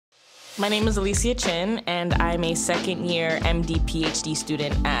My name is Allysia Chin, and I'm a second-year MD PhD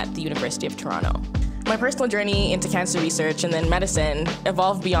student at the University of Toronto. My personal journey into cancer research and then medicine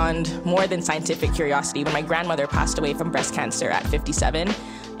evolved beyond more than scientific curiosity when my grandmother passed away from breast cancer at 57,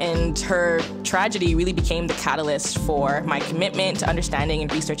 and her tragedy really became the catalyst for my commitment to understanding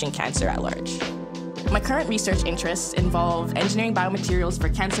and researching cancer at large. My current research interests involve engineering biomaterials for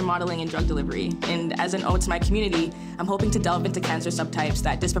cancer modeling and drug delivery, and as an ode to my community, I'm hoping to delve into cancer subtypes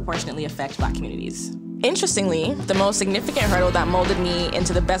that disproportionately affect Black communities. Interestingly, the most significant hurdle that molded me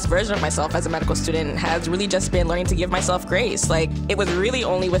into the best version of myself as a medical student has really just been learning to give myself grace. It was really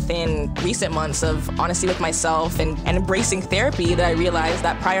only within recent months of honesty with myself and embracing therapy that I realized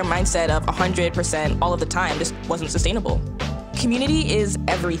that prior mindset of 100% all of the time just wasn't sustainable. Community is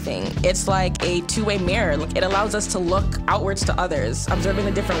everything. It's like a two-way mirror. It allows us to look outwards to others, observing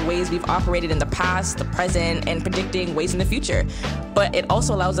the different ways we've operated in the past, the present, and predicting ways in the future. But it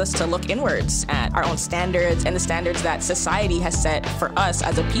also allows us to look inwards at our own standards and the standards that society has set for us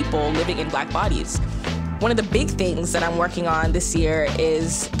as a people living in Black bodies. One of the big things that I'm working on this year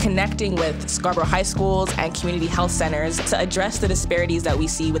is connecting with Scarborough high schools and community health centers to address the disparities that we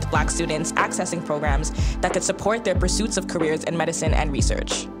see with Black students accessing programs that could support their pursuits of careers in medicine and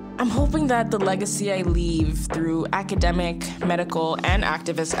research. I'm hoping that the legacy I leave through academic, medical, and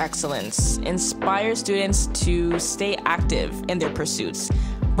activist excellence inspires students to stay active in their pursuits,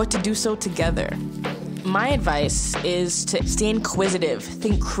 but to do so together. My advice is to stay inquisitive,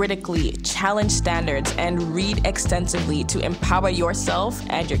 think critically, challenge standards, and read extensively to empower yourself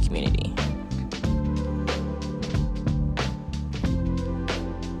and your community.